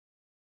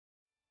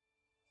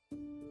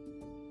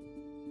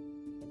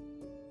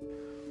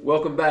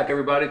Welcome back,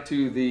 everybody,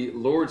 to the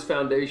Lourdes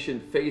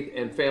Foundation Faith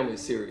and Family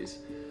Series.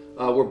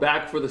 We're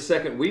back for the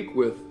second week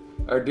with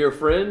our dear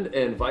friend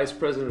and Vice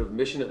President of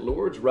Mission at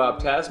Lourdes, Rob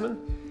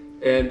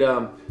Tasman. And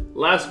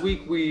last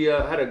week we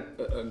had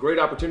a great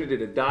opportunity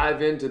to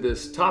dive into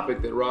this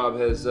topic that Rob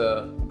has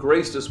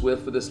graced us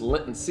with for this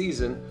Lenten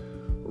season,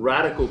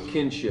 radical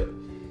kinship.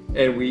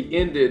 And we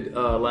ended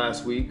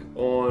last week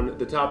on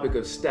the topic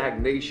of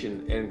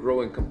stagnation and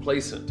growing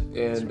complacent.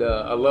 And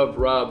I loved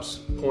Rob's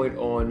point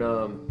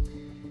on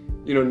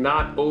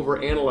not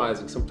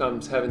over-analyzing,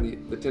 sometimes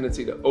having the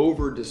tendency to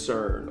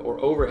over-discern or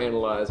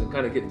over-analyze and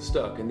kind of getting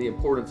stuck, and the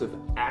importance of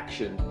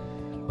action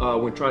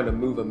when trying to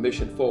move a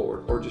mission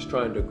forward or just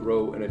trying to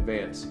grow and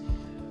advance.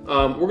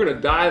 We're going to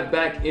dive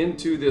back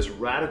into this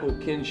radical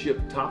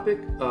kinship topic.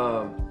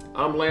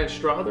 I'm Lance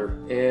Strother,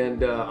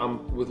 and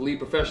I'm with Lead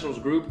Professionals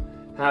Group.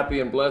 Happy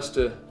and blessed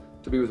to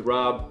be with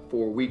Rob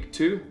for week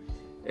 2.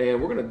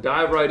 And we're going to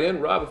dive right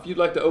in. Rob, if you'd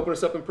like to open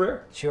us up in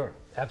prayer. Sure,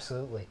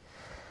 absolutely.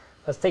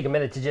 Let's take a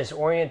minute to just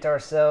orient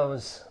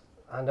ourselves.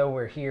 I know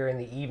we're here in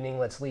the evening.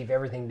 Let's leave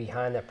everything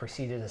behind that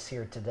preceded us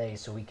here today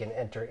so we can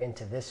enter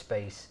into this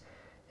space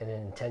in an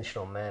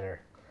intentional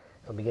manner.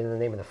 I'll begin in the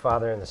name of the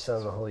Father, and the Son,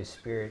 and the Holy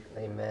Spirit.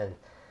 Amen.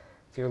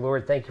 Dear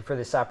Lord, thank you for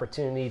this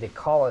opportunity to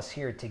call us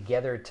here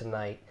together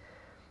tonight.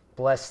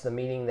 Bless the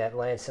meeting that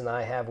Lance and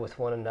I have with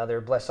one another.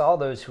 Bless all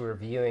those who are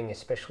viewing,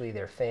 especially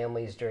their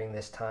families during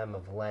this time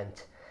of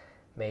Lent.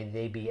 May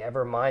they be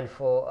ever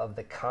mindful of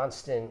the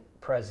constant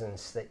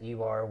presence that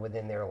you are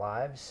within their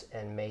lives,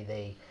 and may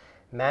they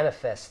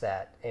manifest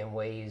that in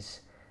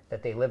ways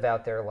that they live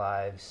out their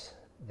lives,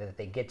 that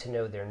they get to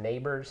know their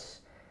neighbors,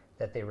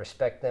 that they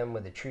respect them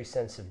with a true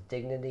sense of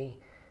dignity,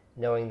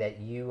 knowing that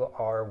you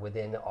are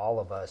within all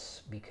of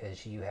us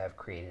because you have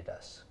created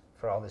us.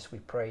 For all this we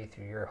pray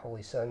through your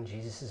Holy Son,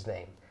 Jesus'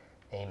 name.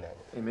 Amen.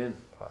 Amen.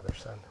 Father,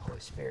 Son, Holy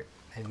Spirit.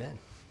 Amen.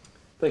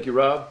 Thank you,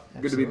 Rob.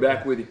 Absolutely. Good to be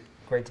back with you.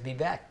 Great to be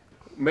back.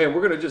 Man,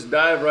 we're going to just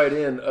dive right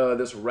in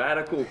this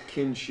radical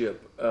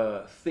kinship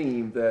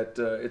theme that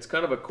it's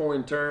kind of a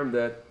coined term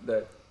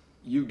that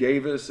you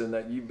gave us and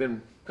that you've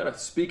been kind of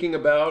speaking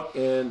about.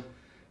 And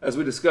as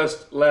we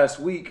discussed last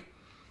week,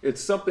 it's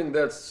something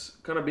that's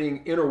kind of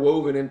being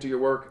interwoven into your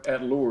work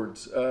at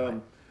Lourdes.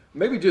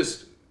 Maybe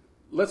just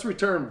let's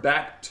return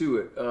back to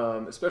it,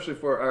 especially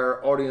for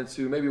our audience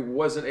who maybe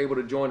wasn't able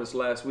to join us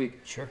last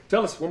week. Sure.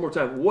 Tell us one more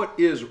time, what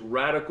is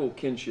radical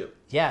kinship?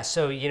 Yeah,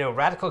 so,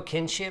 radical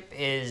kinship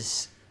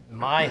is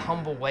my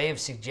humble way of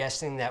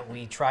suggesting that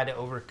we try to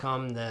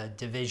overcome the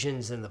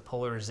divisions and the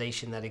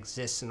polarization that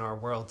exists in our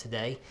world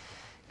today.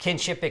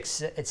 Kinship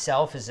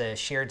itself is a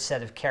shared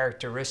set of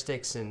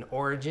characteristics and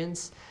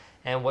origins,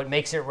 and what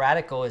makes it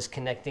radical is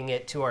connecting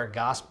it to our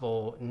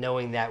gospel,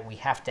 knowing that we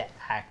have to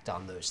act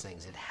on those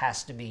things. It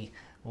has to be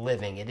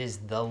living. It is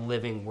the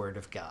living Word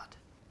of God.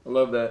 I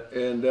love that.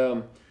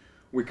 And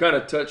we kind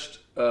of touched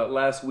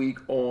last week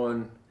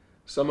on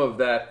some of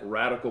that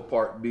radical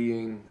part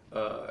being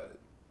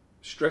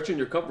stretching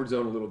your comfort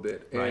zone a little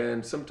bit. Right.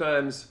 And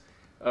sometimes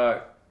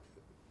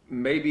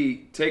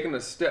maybe taking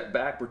a step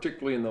back,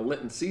 particularly in the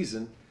Lenten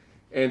season,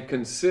 and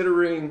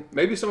considering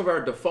maybe some of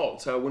our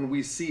defaults, how when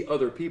we see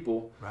other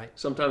people, Right.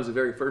 sometimes the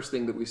very first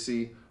thing that we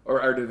see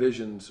are our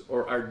divisions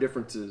or our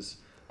differences.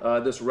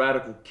 This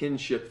radical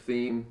kinship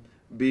theme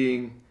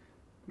being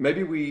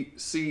maybe we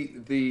see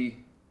the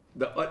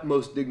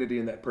utmost dignity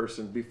in that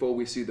person before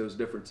we see those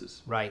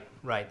differences. Right,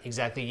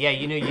 exactly. Yeah,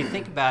 you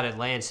think about it,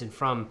 Lance, and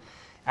from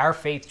our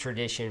faith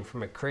tradition,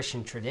 from a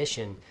Christian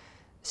tradition,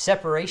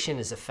 separation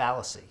is a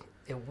fallacy.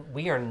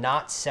 We are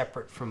not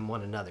separate from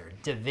one another.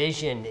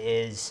 Division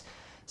is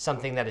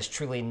something that is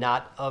truly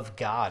not of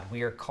God.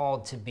 We are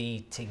called to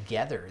be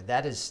together.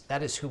 That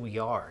is who we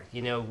are.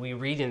 We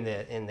read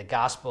in the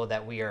gospel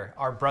that we are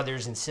our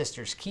brothers and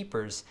sisters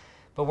keepers,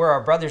 but we're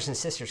our brothers and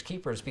sisters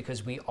keepers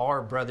because we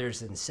are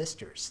brothers and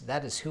sisters.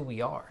 That is who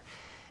we are.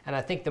 And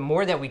I think the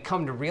more that we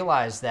come to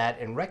realize that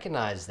and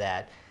recognize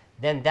that,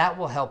 then that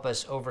will help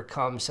us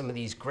overcome some of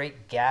these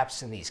great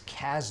gaps and these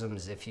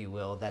chasms, if you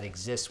will, that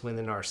exist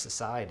within our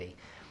society.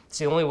 It's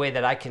the only way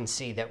that I can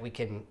see that we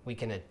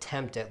can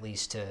attempt at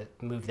least to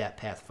move that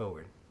path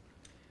forward.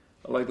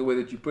 I like the way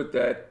that you put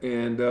that.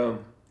 And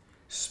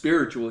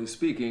spiritually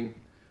speaking,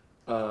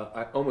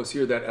 I almost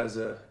hear that as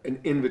an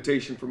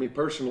invitation for me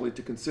personally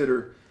to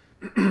consider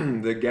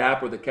the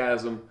gap or the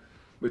chasm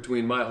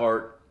between my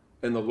heart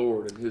and the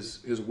Lord and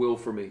his will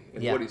for me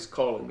and what he's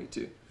calling me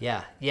to.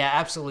 Yeah,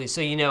 absolutely.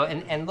 So,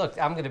 and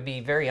look, I'm going to be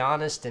very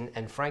honest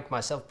and frank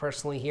myself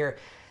personally here.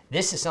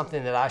 This is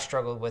something that I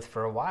struggled with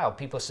for a while.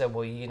 People said,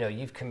 well,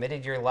 you've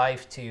committed your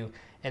life to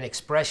an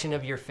expression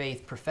of your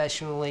faith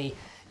professionally.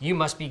 You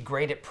must be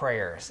great at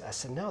prayers. I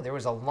said, no, there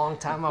was a long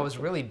time I was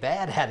really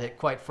bad at it,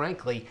 quite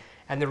frankly.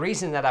 And the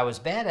reason that I was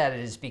bad at it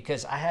is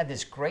because I had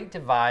this great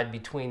divide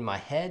between my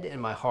head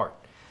and my heart.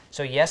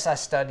 So yes, I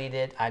studied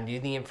it. I knew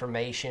the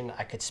information.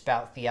 I could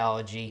spout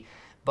theology.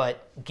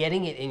 But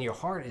getting it in your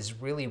heart is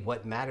really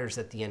what matters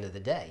at the end of the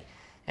day.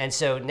 And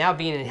so now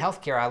being in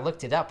healthcare, I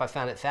looked it up. I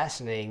found it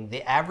fascinating.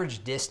 The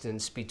average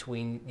distance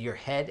between your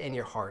head and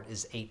your heart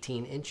is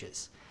 18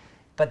 inches.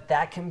 But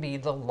that can be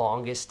the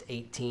longest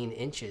 18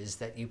 inches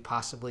that you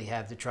possibly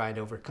have to try and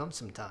overcome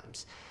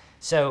sometimes.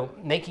 So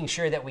making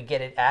sure that we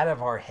get it out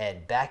of our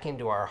head, back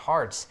into our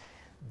hearts,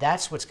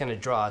 that's what's going to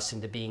draw us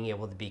into being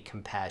able to be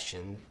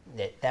compassionate.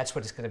 That's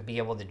what's going to be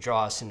able to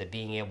draw us into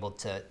being able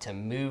to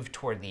move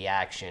toward the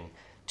action,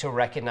 to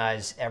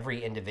recognize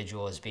every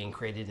individual as being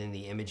created in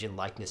the image and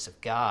likeness of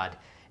God,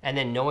 and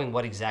then knowing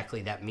what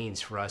exactly that means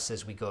for us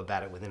as we go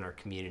about it within our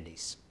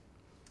communities.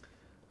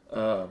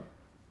 I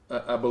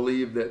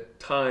believe that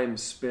time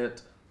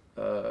spent,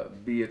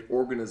 be it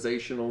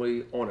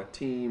organizationally, on a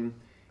team,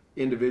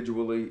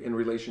 individually, in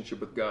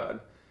relationship with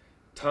God,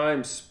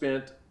 time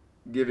spent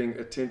giving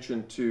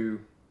attention to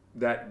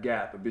that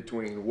gap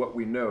between what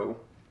we know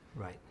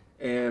right.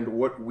 and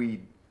what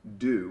we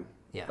do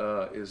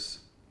is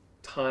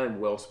time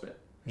well spent.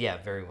 Yeah,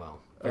 very well.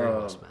 Very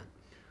well spent.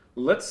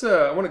 Let's.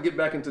 I want to get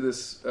back into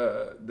this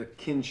the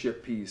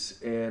kinship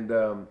piece, and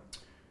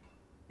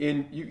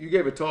you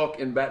gave a talk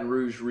in Baton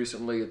Rouge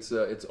recently. It's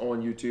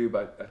on YouTube.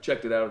 I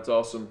checked it out. It's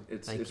awesome.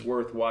 It's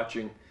worth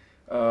watching.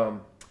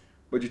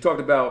 But you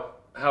talked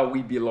about how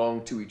we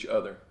belong to each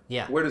other.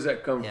 Yeah. Where does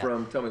that come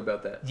from? Tell me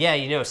about that.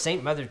 Yeah,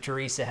 St. Mother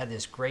Teresa had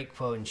this great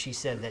quote, and she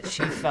said that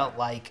she felt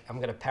like, I'm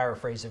going to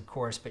paraphrase, of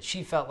course, but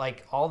she felt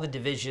like all the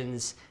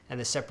divisions and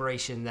the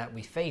separation that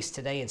we face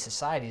today in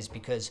society is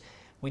because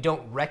we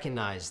don't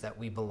recognize that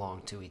we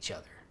belong to each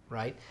other,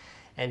 right?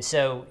 And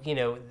so,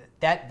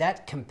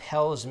 that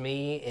compels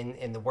me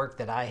in the work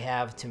that I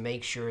have to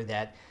make sure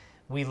that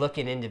we look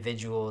at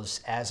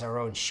individuals as our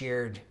own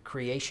shared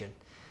creation.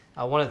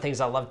 One of the things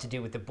I love to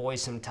do with the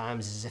boys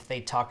sometimes is if they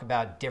talk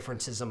about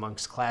differences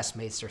amongst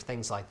classmates or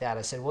things like that,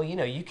 I said, well,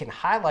 you can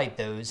highlight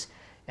those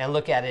and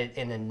look at it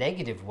in a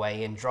negative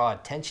way and draw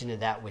attention to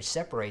that which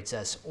separates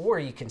us, or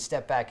you can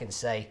step back and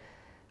say,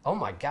 oh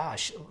my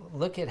gosh,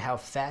 look at how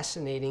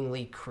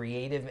fascinatingly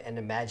creative and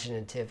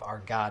imaginative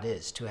our God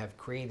is to have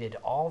created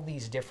all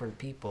these different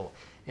people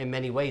in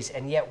many ways,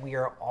 and yet we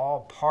are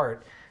all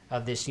part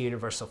of this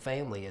universal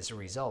family as a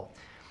result.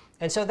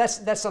 And so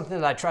that's something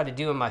that I try to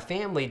do in my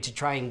family to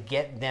try and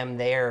get them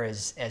there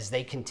as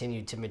they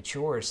continue to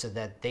mature so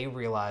that they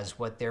realize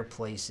what their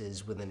place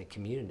is within a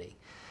community.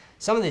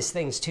 Some of these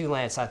things too,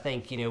 Lance, I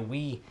think,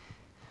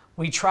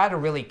 we try to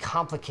really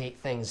complicate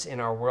things in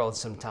our world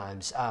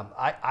sometimes.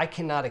 I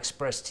cannot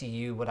express to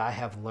you what I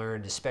have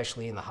learned,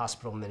 especially in the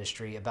hospital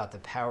ministry, about the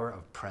power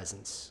of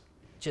presence.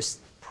 Just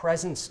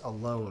presence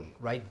alone,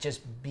 right? Just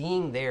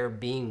being there,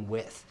 being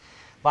with.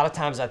 A lot of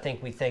times I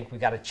think we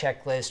got a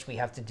checklist, we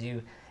have to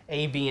do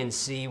A, B, and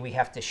C. We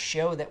have to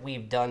show that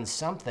we've done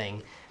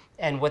something.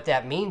 And what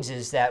that means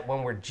is that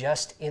when we're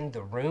just in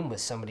the room with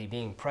somebody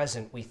being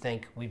present, we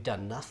think we've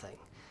done nothing.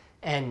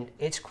 And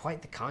it's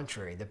quite the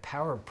contrary. The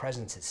power of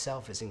presence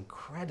itself is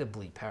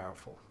incredibly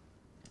powerful.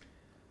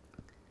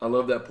 I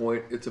love that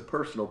point. It's a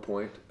personal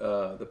point.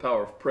 The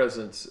power of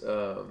presence.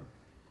 The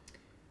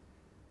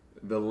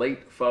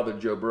late Father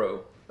Joe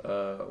Bro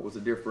was a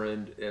dear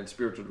friend and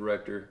spiritual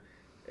director.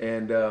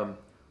 And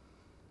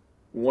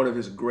one of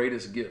his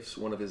greatest gifts,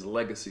 one of his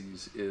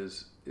legacies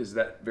is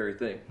that very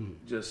thing,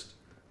 just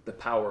the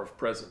power of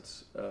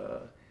presence.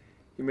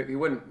 He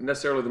wasn't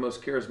necessarily the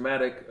most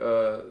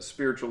charismatic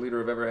spiritual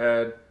leader I've ever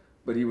had,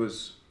 but he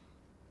was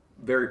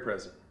very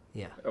present,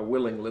 a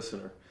willing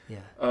listener.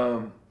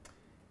 Yeah.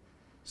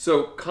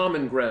 So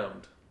common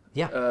ground.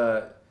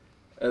 Yeah.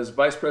 As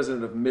vice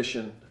president of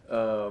mission,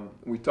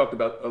 we talked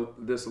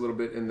about this a little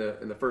bit in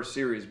the first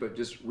series, but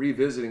just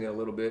revisiting it a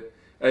little bit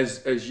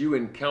as you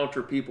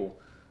encounter people,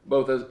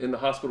 both as in the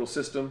hospital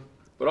system,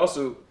 but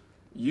also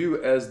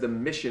you as the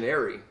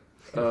missionary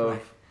of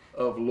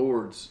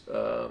Lourdes.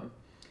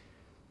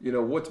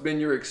 What's been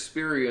your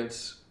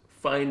experience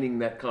finding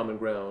that common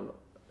ground?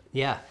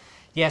 Yeah,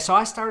 so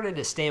I started at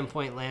a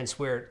standpoint, Lance,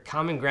 where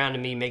common ground to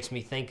me makes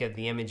me think of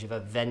the image of a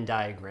Venn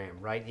diagram,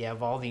 right? You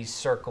have all these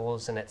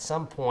circles, and at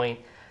some point,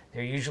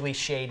 they're usually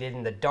shaded,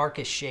 and the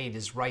darkest shade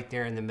is right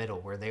there in the middle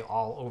where they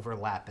all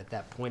overlap at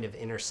that point of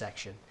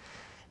intersection.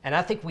 And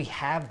I think we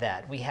have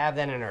that. We have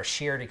that in our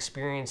shared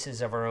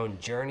experiences of our own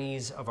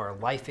journeys, of our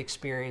life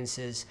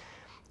experiences.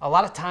 A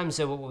lot of times,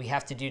 though, what we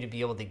have to do to be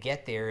able to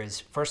get there is,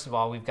 first of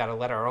all, we've got to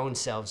let our own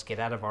selves get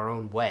out of our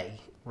own way,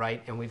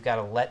 right? And we've got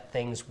to let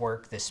things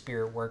work, the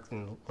Spirit work,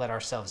 and let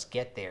ourselves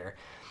get there.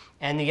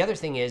 And the other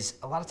thing is,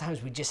 a lot of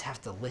times we just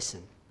have to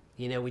listen.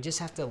 We just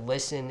have to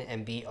listen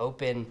and be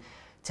open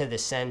to the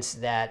sense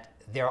that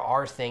there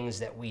are things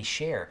that we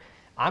share.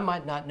 I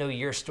might not know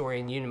your story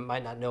and you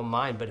might not know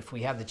mine, but if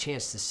we have the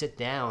chance to sit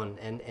down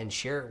and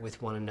share it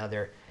with one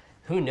another,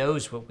 who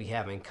knows what we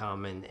have in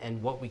common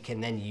and what we can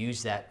then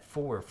use that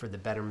for the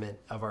betterment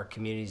of our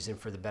communities and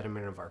for the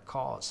betterment of our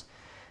cause.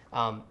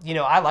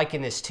 I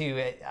liken this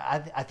too.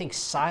 I think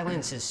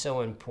silence is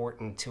so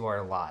important to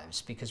our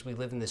lives because we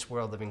live in this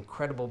world of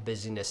incredible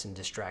busyness and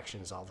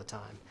distractions all the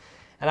time.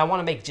 And I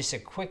want to make just a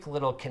quick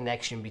little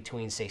connection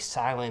between, say,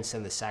 silence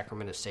and the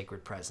sacrament of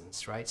sacred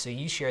presence, right? So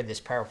you shared this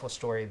powerful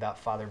story about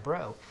Father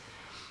Bro.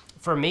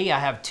 For me, I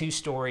have two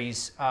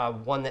stories,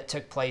 one that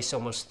took place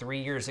almost 3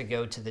 years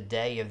ago to the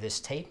day of this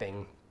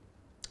taping.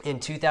 In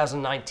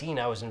 2019,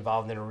 I was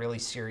involved in a really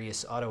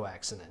serious auto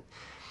accident.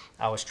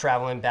 I was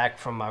traveling back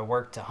from my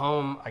work to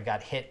home. I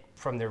got hit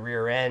from the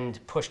rear end,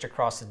 pushed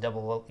across the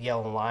double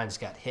yellow lines,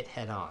 got hit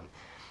head on.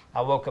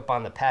 I woke up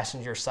on the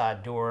passenger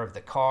side door of the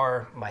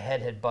car. My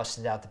head had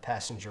busted out the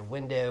passenger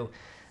window.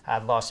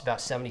 I'd lost about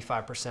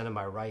 75% of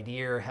my right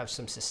ear, have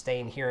some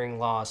sustained hearing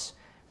loss,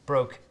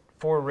 broke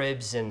 4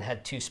 ribs, and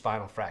had 2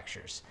 spinal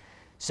fractures.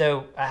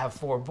 So I have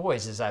 4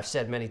 boys, as I've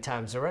said many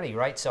times already,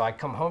 right? So I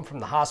come home from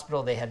the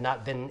hospital. They had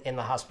not been in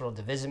the hospital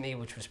to visit me,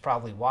 which was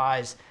probably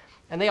wise.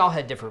 And they all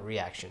had different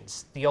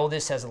reactions. The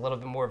oldest has a little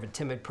bit more of a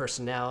timid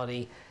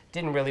personality,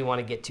 didn't really want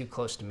to get too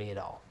close to me at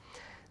all.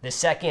 The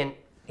second,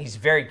 he's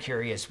very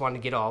curious, wanted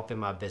to get all up in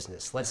my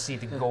business. Let's see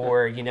the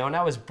gore, and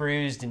I was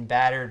bruised and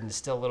battered and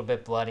still a little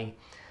bit bloody.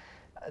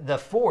 The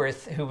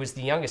fourth, who was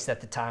the youngest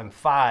at the time,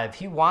 5,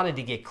 he wanted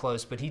to get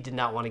close, but he did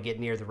not want to get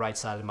near the right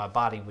side of my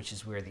body, which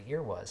is where the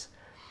ear was.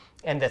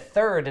 And the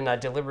third, and I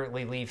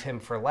deliberately leave him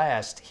for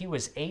last, he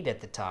was 8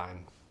 at the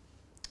time.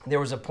 There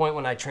was a point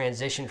when I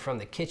transitioned from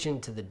the kitchen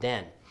to the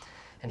den,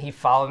 and he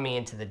followed me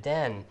into the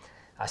den.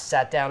 I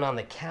sat down on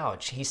the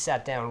couch. He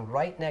sat down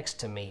right next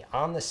to me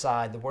on the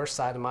side, the worst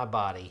side of my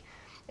body,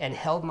 and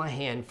held my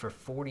hand for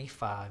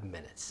 45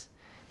 minutes.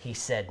 He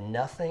said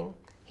nothing.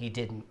 He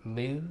didn't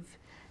move.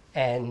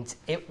 And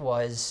it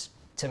was,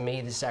 to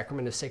me, the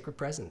sacrament of sacred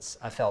presence.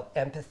 I felt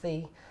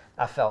empathy.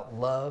 I felt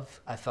love.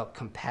 I felt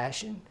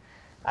compassion.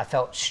 I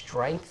felt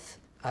strength.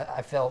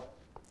 I felt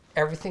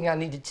everything I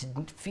needed to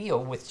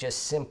feel with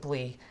just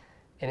simply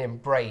an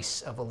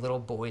embrace of a little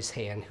boy's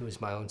hand who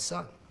is my own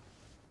son.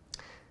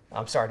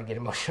 I'm sorry to get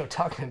emotional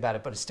talking about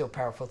it, but it's still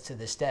powerful to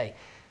this day.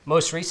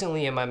 Most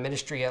recently in my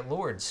ministry at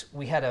Lourdes,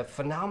 we had a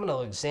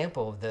phenomenal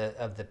example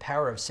of the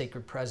power of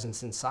sacred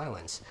presence and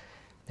silence.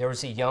 There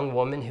was a young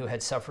woman who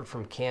had suffered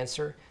from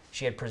cancer.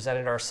 She had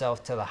presented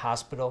herself to the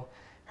hospital.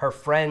 Her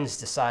friends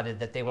decided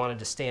that they wanted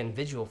to stand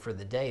vigil for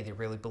the day. They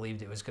really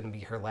believed it was going to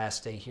be her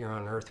last day here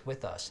on earth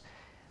with us.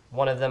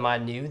 One of them I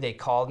knew, they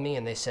called me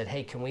and they said,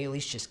 hey, can we at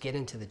least just get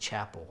into the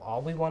chapel?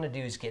 All we want to do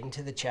is get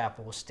into the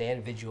chapel,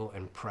 stand vigil,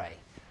 and pray.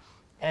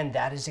 And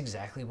that is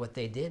exactly what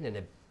they did in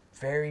a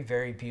very,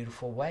 very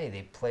beautiful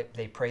way.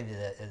 They prayed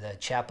the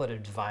Chaplet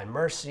of Divine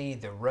Mercy,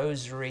 the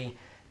Rosary.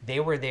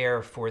 They were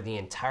there for the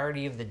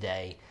entirety of the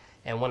day.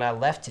 And when I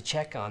left to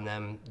check on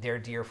them, their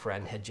dear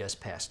friend had just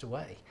passed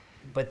away.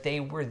 But they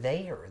were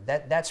there.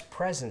 That's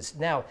presence.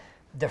 Now,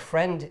 the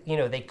friend,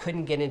 they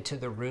couldn't get into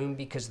the room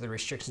because of the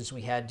restrictions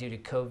we had due to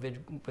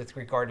COVID with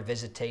regard to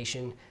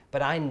visitation.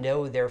 But I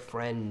know their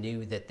friend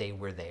knew that they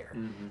were there.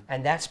 Mm-hmm.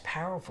 And that's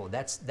powerful.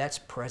 That's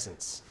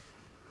presence.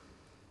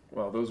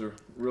 Wow, those are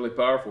really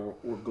powerful.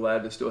 We're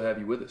glad to still have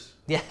you with us.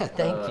 Yeah,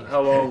 thank you. How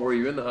long were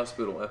you in the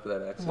hospital after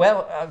that accident?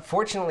 Well,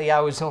 fortunately,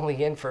 I was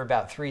only in for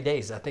about 3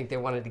 days. I think they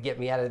wanted to get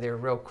me out of there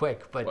real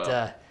quick. But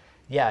wow.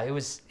 Yeah, it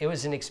was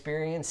an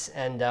experience,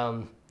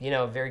 and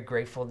very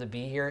grateful to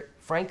be here.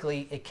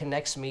 Frankly, it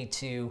connects me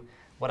to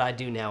what I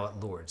do now at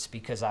Lourdes,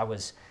 because I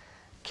was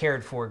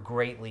cared for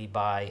greatly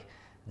by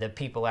the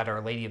people at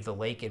Our Lady of the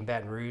Lake in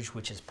Baton Rouge,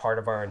 which is part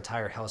of our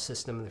entire health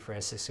system, the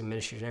Franciscan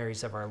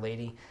Missionaries of Our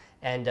Lady.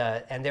 And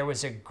there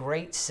was a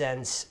great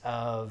sense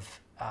of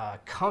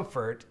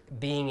comfort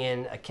being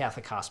in a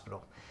Catholic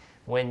hospital.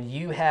 When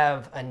you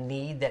have a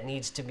need that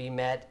needs to be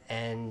met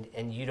and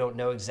you don't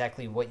know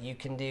exactly what you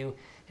can do,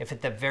 if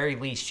at the very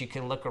least you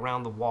can look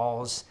around the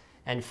walls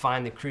and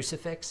find the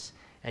crucifix,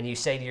 and you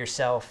say to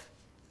yourself,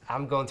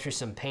 I'm going through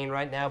some pain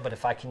right now, but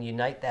if I can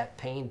unite that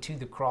pain to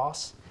the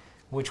cross,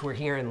 which we're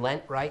here in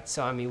Lent, right?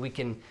 So, I mean, we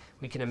can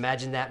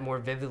imagine that more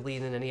vividly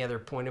than any other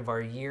point of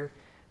our year.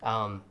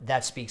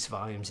 That speaks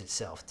volumes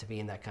itself, to be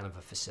in that kind of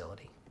a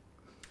facility.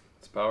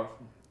 It's powerful.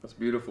 That's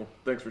beautiful.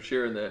 Thanks for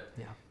sharing that.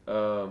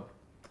 Yeah.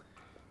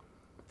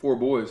 4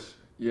 boys,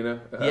 Yeah.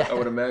 I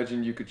would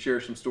imagine you could share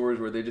some stories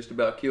where they just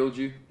about killed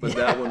you, but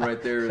that one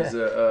right there is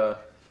a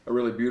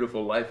really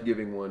beautiful,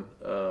 life-giving one,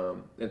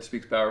 and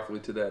speaks powerfully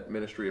to that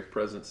ministry of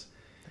presence.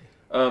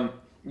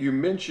 You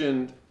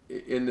mentioned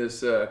in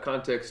this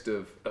context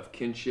of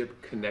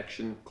kinship,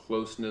 connection,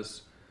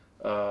 closeness,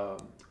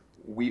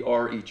 we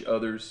are each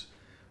other's.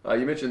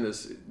 You mentioned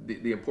this,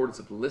 the importance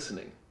of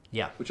listening,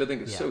 which I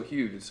think is so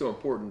huge. It's so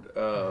important.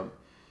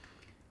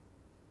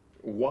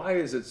 Why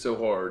is it so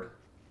hard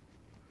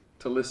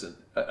to listen?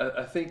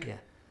 I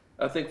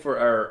think for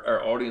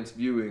our audience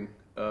viewing,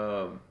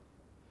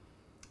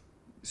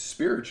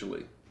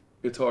 spiritually,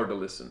 it's hard to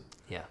listen.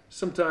 Yeah.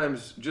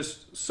 Sometimes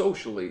just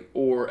socially,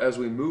 or as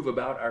we move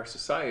about our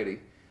society,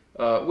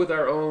 with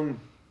our own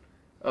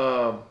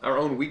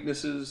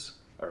weaknesses,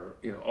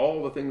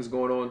 all the things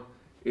going on,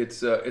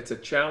 it's a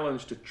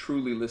challenge to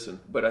truly listen.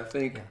 But I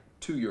think,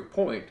 to your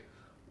point,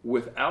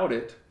 without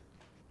it,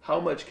 how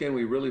much can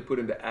we really put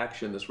into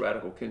action this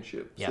radical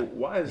kinship? So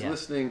why is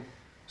listening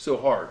so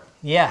hard?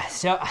 Yeah,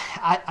 so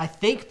I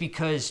think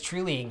because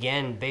truly,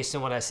 again, based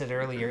on what I said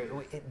earlier,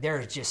 there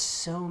are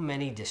just so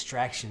many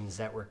distractions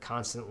that we're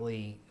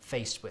constantly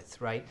faced with,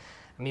 right?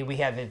 I mean, we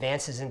have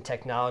advances in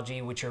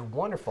technology, which are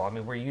wonderful. I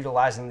mean, we're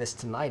utilizing this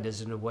tonight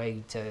as a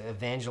way to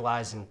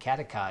evangelize and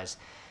catechize.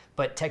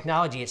 But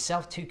technology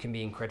itself, too, can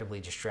be incredibly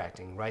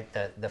distracting, right?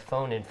 The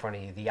phone in front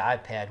of you, the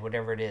iPad,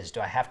 whatever it is.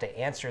 Do I have to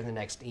answer the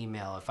next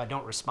email? If I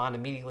don't respond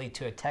immediately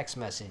to a text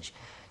message,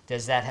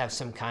 does that have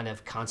some kind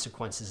of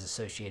consequences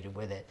associated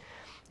with it?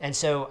 And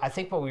so I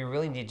think what we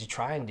really need to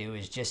try and do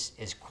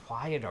is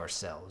quiet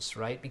ourselves,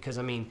 right? Because,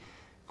 I mean,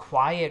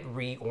 quiet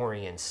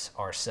reorients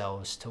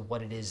ourselves to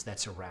what it is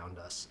that's around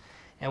us.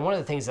 And one of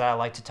the things that I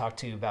like to talk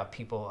to about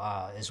people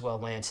as well,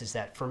 Lance, is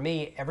that for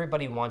me,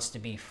 everybody wants to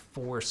be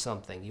for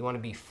something. You want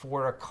to be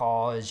for a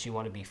cause. You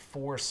want to be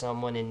for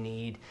someone in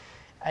need.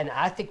 And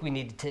I think we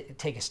need to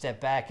take a step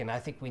back, and I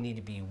think we need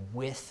to be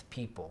with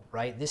people,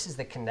 right? This is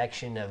the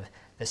connection of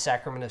the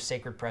sacrament of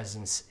sacred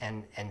presence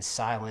and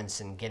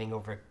silence and getting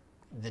over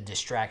the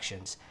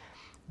distractions.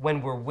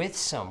 When we're with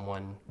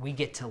someone, we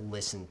get to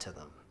listen to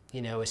them,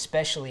 you know,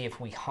 especially if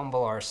we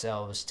humble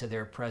ourselves to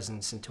their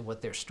presence and to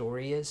what their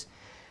story is.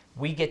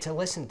 We get to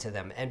listen to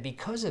them. And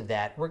because of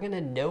that, we're going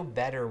to know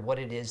better what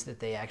it is that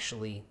they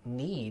actually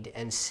need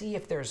and see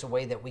if there's a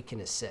way that we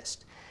can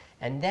assist.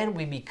 And then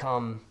we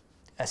become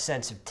a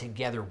sense of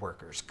together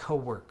workers,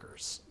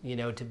 co-workers, you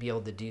know, to be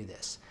able to do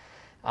this.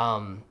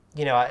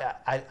 You know,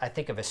 I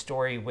think of a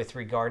story with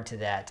regard to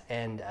that,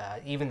 and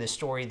even the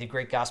story, the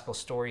great gospel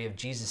story of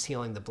Jesus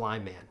healing the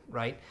blind man,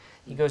 right?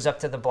 He goes up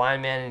to the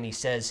blind man and he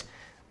says,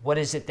 "What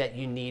is it that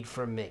you need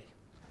from me?"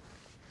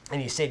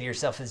 And you say to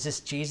yourself, is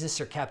this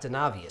Jesus or Captain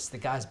Obvious? The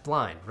guy's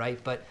blind,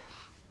 right? But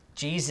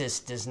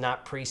Jesus does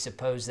not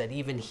presuppose that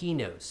even he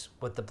knows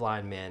what the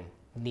blind man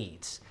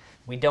needs.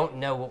 We don't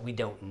know what we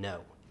don't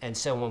know. And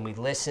so when we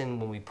listen,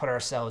 when we put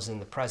ourselves in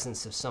the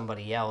presence of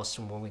somebody else,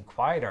 and when we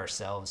quiet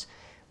ourselves,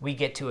 we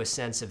get to a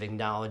sense of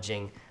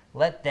acknowledging,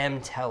 let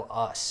them tell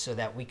us so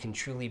that we can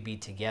truly be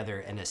together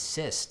and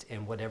assist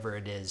in whatever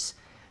it is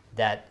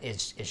that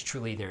is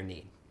truly their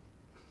need.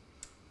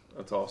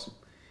 That's awesome.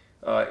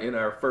 In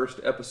our first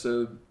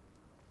episode,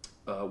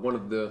 one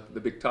of the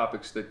big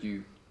topics that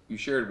you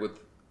shared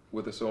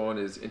with us on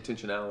is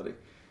intentionality.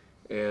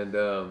 And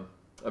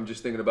I'm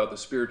just thinking about the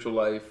spiritual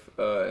life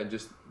and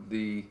just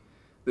the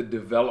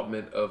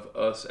development of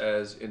us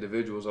as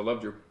individuals. I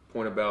loved your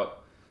point about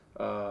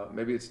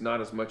maybe it's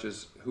not as much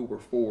as who we're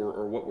for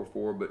or what we're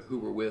for, but who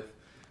we're with.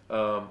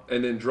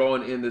 And then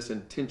drawing in this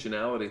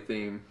intentionality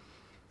theme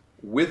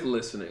with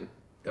listening,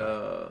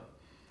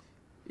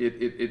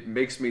 it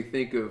makes me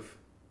think of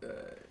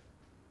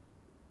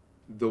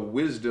the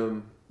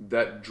wisdom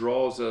that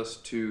draws us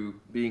to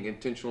being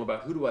intentional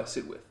about who do I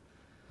sit with,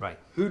 right?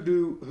 Who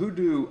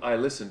do I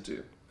listen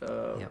to?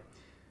 Yep.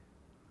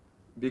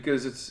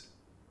 Because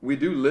we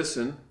do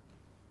listen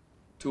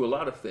to a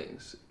lot of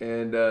things,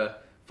 and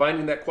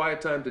finding that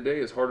quiet time today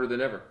is harder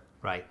than ever.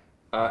 Right.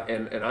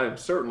 And I am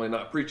certainly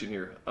not preaching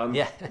here. I'm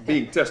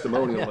being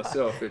testimonial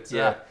myself. It's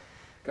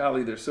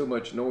golly, there's so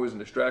much noise and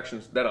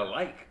distractions that I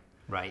like.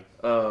 Right.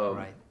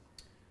 Right.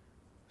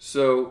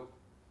 So,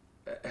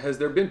 has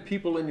there been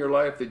people in your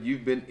life that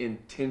you've been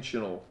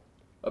intentional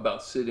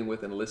about sitting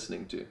with and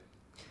listening to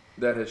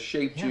that has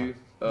shaped you?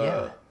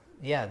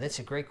 Yeah, that's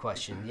a great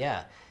question.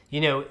 Yeah.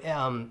 You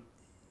know,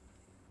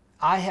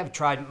 I have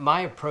tried,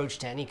 my approach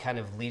to any kind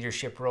of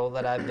leadership role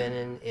that I've been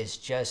in is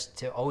just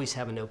to always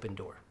have an open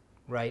door,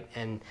 right?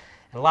 And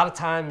a lot of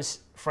times,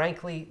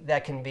 frankly,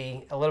 that can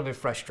be a little bit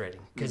frustrating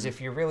because if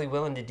you're really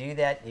willing to do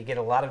that, you get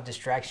a lot of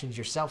distractions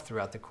yourself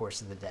throughout the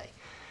course of the day.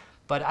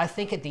 But I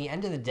think at the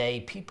end of the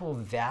day, people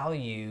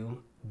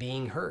value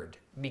being heard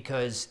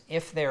because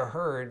if they're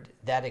heard,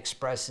 that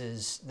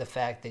expresses the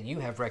fact that you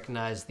have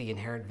recognized the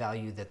inherent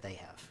value that they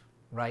have,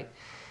 right?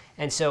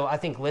 And so I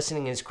think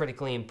listening is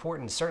critically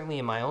important. Certainly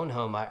in my own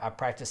home, I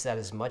practice that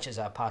as much as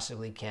I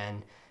possibly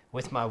can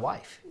with my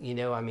wife. You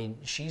know, I mean,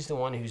 she's the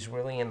one who's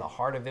really in the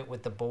heart of it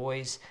with the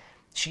boys.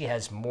 She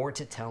has more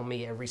to tell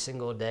me every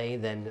single day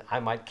than I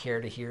might care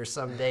to hear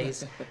some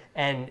days.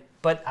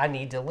 But I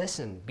need to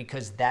listen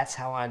because that's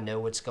how I know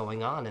what's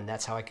going on and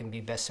that's how I can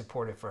be best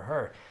supportive for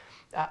her.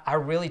 I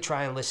really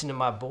try and listen to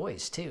my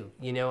boys too.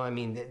 You know, I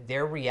mean,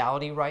 their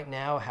reality right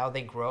now, how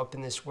they grow up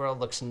in this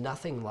world looks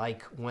nothing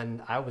like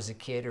when I was a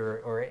kid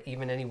or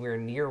even anywhere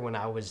near when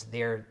I was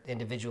their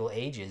individual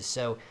ages.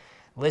 So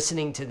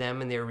listening to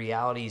them and their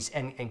realities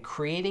and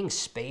creating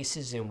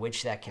spaces in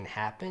which that can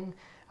happen,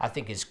 I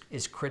think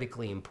is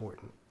critically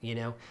important, you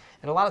know?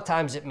 And a lot of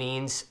times it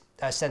means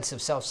a sense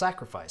of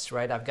self-sacrifice,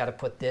 right? I've got to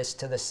put this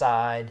to the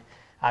side.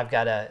 I've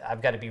got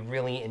to be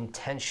really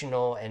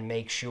intentional and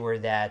make sure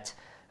that,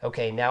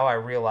 okay, now I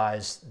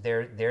realize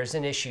there's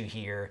an issue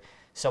here.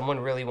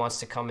 Someone really wants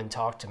to come and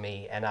talk to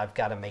me, and I've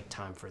got to make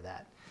time for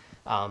that.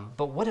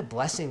 But what a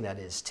blessing that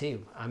is,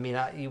 too. I mean,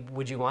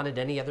 would you want it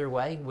any other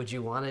way? Would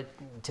you want it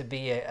to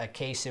be a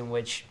case in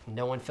which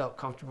no one felt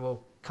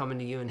comfortable coming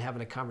to you and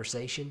having a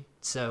conversation?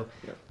 So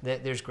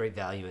there's great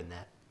value in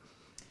that.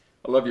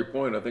 I love your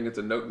point. I think it's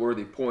a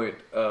noteworthy point.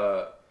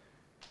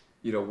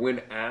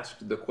 When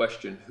asked the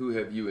question, who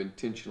have you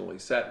intentionally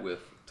sat with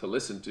to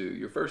listen to?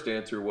 Your first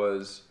answer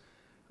was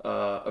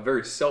a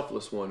very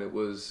selfless one. It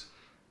was,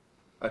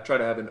 I try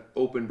to have an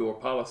open door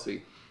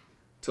policy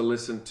to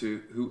listen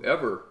to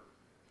whoever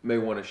may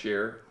want to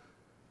share.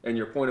 And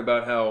your point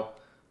about how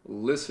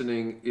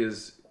listening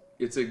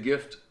it's a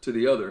gift to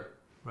the other,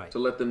 right, to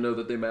let them know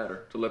that they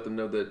matter, to let them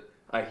know that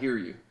I hear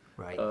you.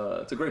 Right.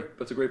 That's a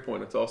great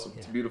point. It's awesome. Yeah.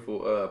 It's a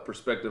beautiful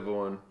perspective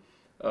on,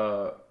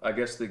 I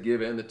guess, the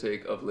give and the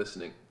take of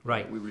listening.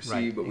 Right. We receive,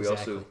 right. but we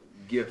exactly. also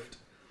gift.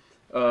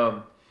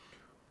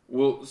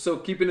 Well, so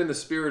keeping in the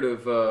spirit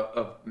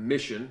of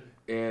mission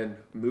and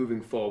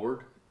moving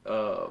forward,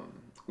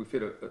 we've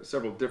hit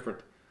several different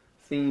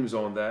themes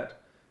on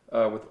that,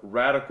 with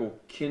radical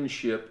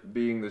kinship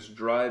being this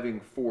driving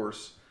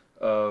force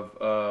of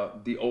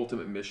the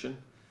ultimate mission.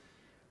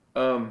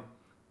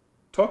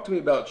 Talk to me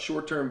about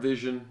short-term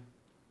vision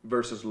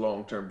versus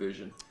long-term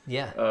vision.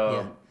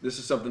 Yeah. This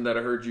is something that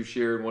I heard you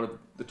share in one of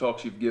the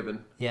talks you've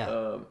given.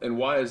 Yeah. And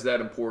why is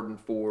that important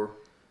for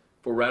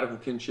radical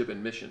kinship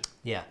and mission?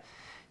 Yeah.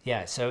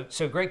 So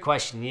great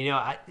question.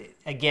 I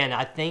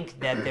think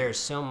that there's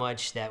so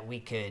much that we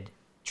could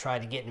try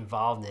to get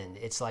involved in.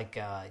 It's like,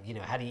 how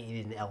do you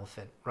eat an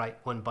elephant, right?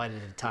 One bite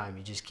at a time.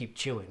 You just keep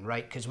chewing,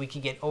 right? Because we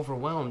could get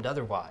overwhelmed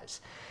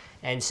otherwise.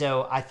 And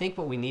so I think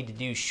what we need to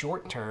do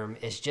short term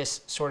is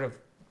just sort of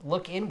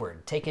look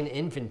inward, take an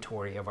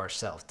inventory of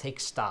ourselves, take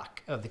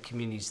stock of the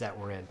communities that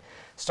we're in.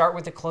 Start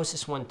with the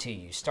closest one to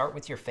you. Start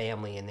with your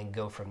family and then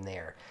go from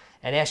there.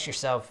 And ask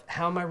yourself,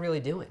 how am I really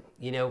doing?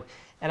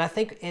 And I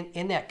think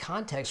in that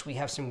context, we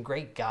have some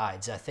great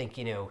guides. I think,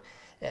 and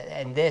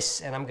I'm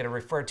going to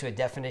refer to a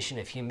definition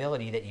of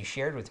humility that you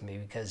shared with me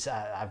because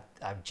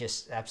I've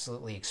just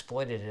absolutely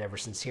exploited it ever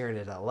since hearing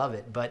it. I love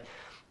it. But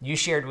you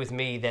shared with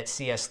me that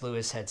C.S.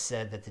 Lewis had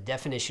said that the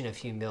definition of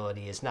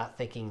humility is not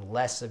thinking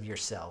less of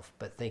yourself,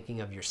 but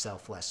thinking of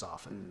yourself less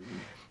often. Mm-hmm.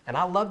 And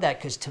I love that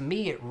because to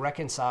me, it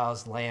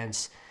reconciles,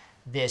 Lance,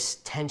 this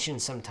tension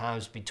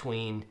sometimes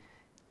between,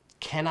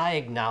 can I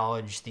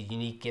acknowledge the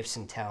unique gifts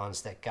and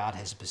talents that God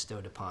has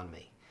bestowed upon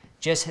me?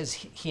 Just as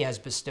he has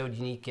bestowed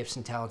unique gifts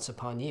and talents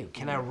upon you.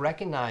 Can I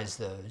recognize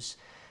those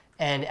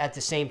and at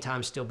the same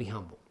time still be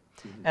humble?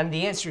 Mm-hmm. And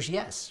the answer is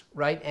yes,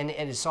 right? And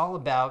it's all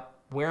about,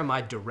 where am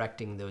I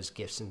directing those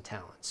gifts and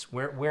talents?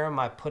 Where am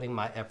I putting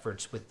my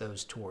efforts with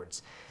those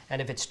towards? And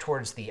if it's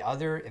towards the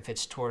other, if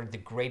it's toward the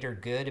greater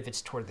good, if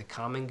it's toward the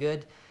common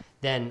good,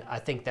 then I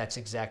think that's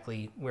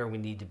exactly where we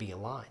need to be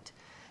aligned.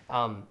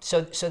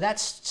 So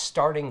that's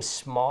starting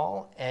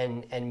small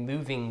and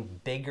moving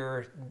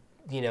bigger,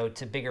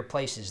 to bigger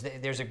places.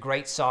 There's a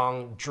great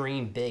song,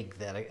 Dream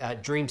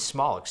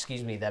Small,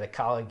 that a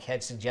colleague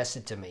had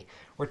suggested to me.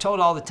 We're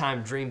told all the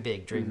time, dream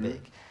big, dream mm-hmm.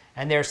 big.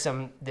 And there's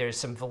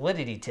some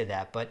validity to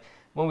that. But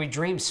when we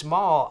dream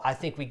small, I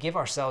think we give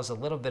ourselves a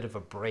little bit of a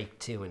break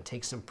too and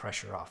take some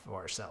pressure off of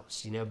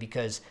ourselves,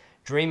 because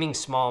dreaming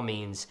small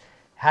means,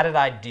 how did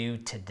I do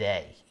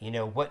today?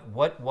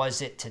 What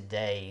was it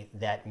today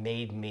that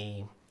made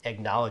me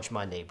acknowledge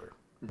my neighbor?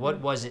 Mm-hmm. What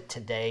was it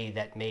today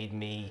that made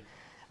me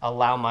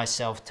allow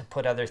myself to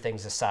put other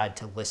things aside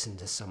to listen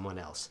to someone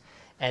else?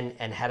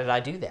 And how did I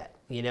do that?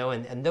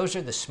 And those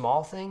are the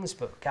small things,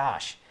 but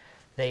gosh,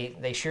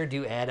 they sure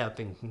do add up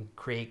and can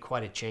create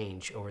quite a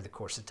change over the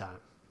course of time.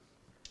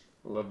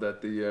 I love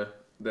that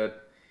that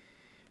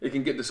it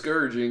can get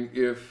discouraging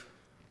if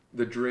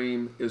the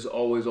dream is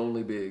always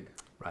only big,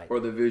 right, or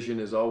the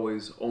vision is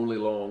always only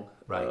long.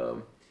 Right.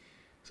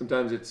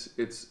 Sometimes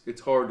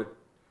it's hard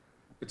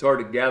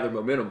to gather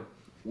momentum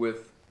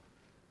with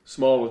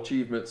small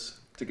achievements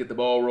to get the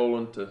ball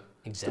rolling, to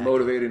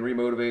motivate and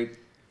remotivate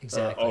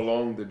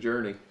along the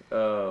journey.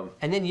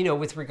 And then,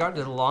 with regard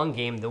to the long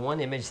game, the one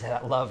image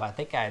that I love, I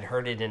think I had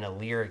heard it in a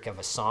lyric of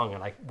a song,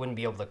 and I wouldn't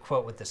be able to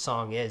quote what the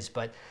song is,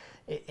 but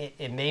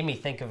it made me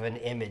think of an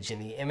image,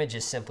 and the image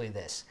is simply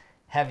this.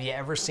 Have you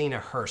ever seen a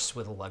hearse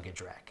with a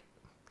luggage rack?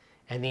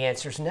 And the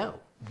answer is no.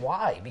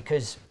 Why?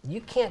 Because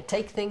you can't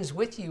take things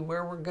with you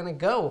where we're going to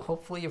go,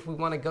 hopefully, if we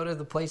want to go to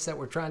the place that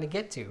we're trying to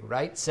get to,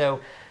 right? So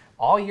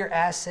all your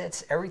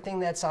assets, everything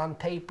that's on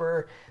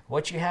paper,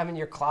 what you have in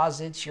your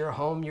closets, your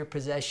home, your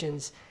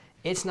possessions,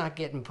 it's not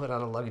getting put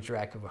on a luggage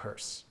rack of a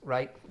hearse,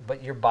 right?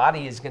 But your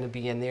body is going to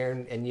be in there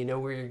and you know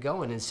where you're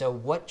going. And so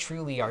what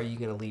truly are you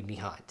going to leave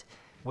behind?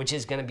 Which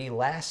is going to be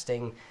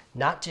lasting,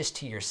 not just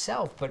to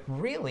yourself, but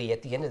really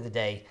at the end of the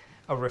day,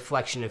 a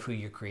reflection of who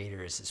your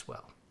creator is as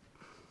well.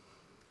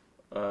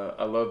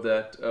 I love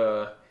that.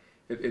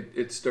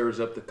 It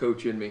stirs up the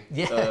coach in me.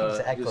 Yeah,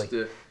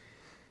 exactly.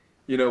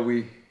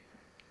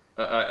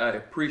 I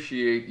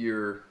appreciate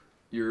your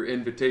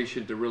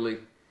invitation to really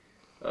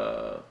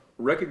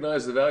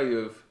recognize the value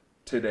of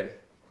today,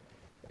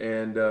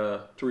 and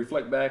to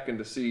reflect back and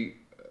to see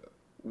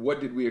what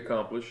did we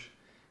accomplish.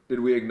 Did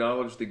we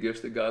acknowledge the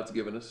gifts that God's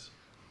given us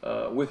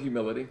with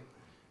humility?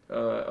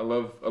 I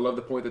love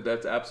the point that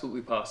that's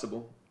absolutely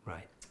possible.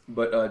 Right.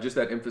 But just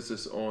that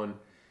emphasis on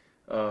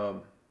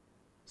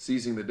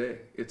seizing the day.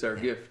 It's our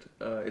gift.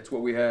 It's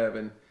what we have,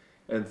 and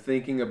and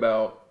thinking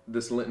about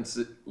this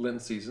Lenten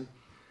season.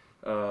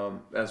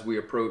 As we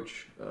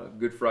approach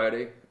Good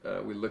Friday,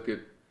 we look at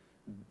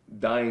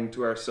dying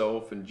to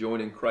ourselves and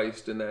joining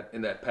Christ in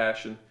that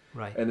passion,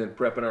 Right. and then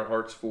prepping our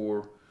hearts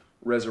for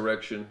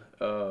resurrection.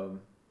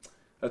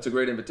 That's a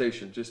great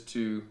invitation, just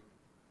to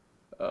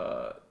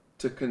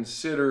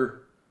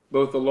consider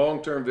both the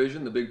long-term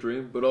vision, the big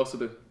dream, but also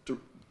to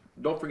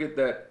don't forget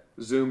that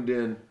zoomed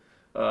in.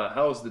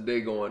 How's the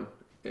day going?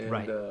 And,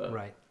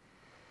 right.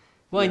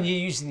 Well, and you're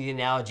using the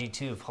analogy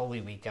too of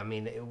Holy Week. I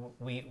mean,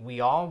 we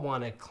all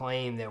want to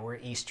claim that we're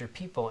Easter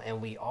people,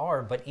 and we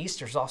are, but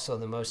Easter's also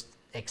the most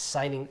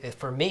exciting.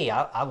 For me,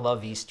 I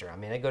love Easter. I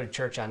mean, I go to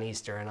church on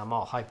Easter and I'm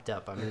all hyped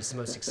up. I mean, it's the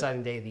most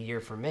exciting day of the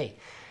year for me.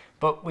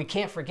 But we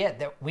can't forget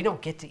that we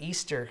don't get to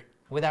Easter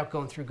without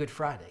going through Good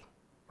Friday,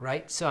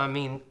 right? So, I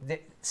mean,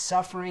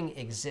 suffering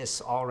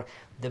exists all.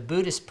 The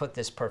Buddhists put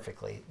this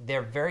perfectly.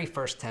 Their very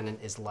first tenet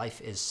is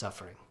life is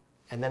suffering.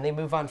 And then they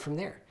move on from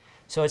there.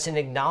 So it's an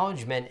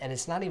acknowledgement, and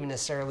it's not even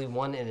necessarily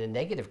one in a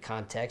negative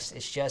context.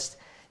 It's just,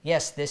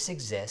 yes, this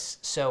exists.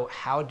 So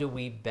how do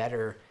we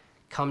better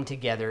come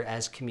together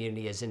as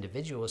community, as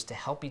individuals, to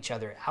help each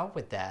other out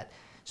with that,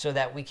 so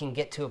that we can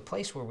get to a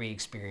place where we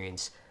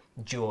experience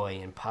joy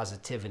and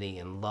positivity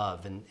and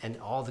love and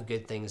all the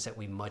good things that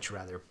we much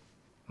rather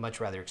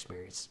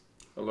experience.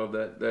 I love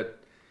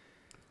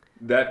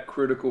that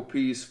critical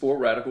piece for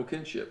radical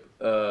kinship.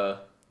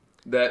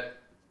 That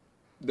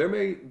there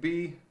may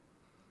be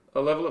a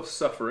level of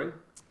suffering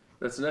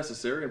that's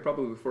necessary, and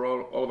probably for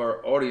all of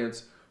our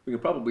audience, we can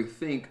probably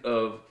think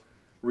of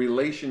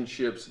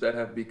relationships that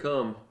have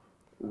become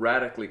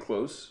radically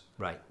close.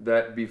 Right.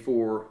 That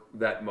before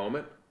that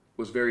moment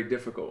was very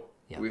difficult.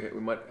 Yeah. We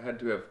might had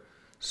to have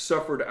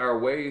suffered our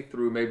way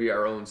through maybe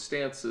our own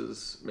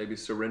stances, maybe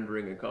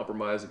surrendering and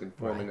compromising and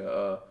forming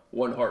a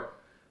one heart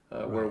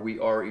where we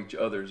are each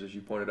other's, as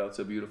you pointed out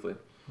so beautifully.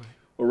 Right.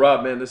 Well,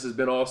 Rob, man, this has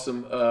been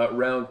awesome.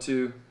 Round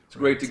two. It's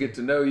great to get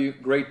to know you.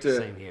 Great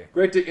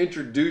to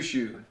introduce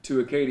you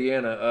to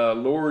Acadiana.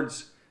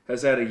 Lourdes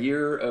has had a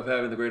year of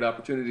having the great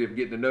opportunity of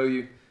getting to know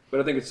you, but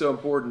I think it's so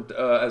important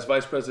as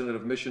Vice President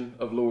of Mission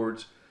of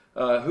Lourdes.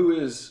 Who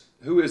is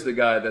the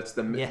guy that's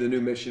the new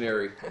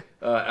missionary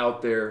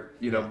out there?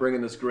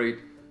 Bringing this great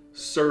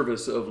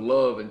service of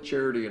love and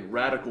charity and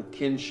radical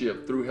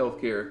kinship through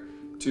healthcare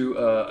to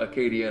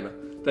Acadiana.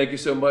 Thank you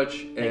so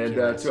much. And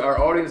to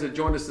our audience that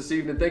joined us this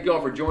evening, thank you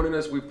all for joining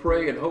us. We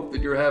pray and hope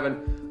that you're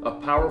having a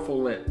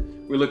powerful Lent.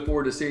 We look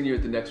forward to seeing you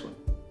at the next one.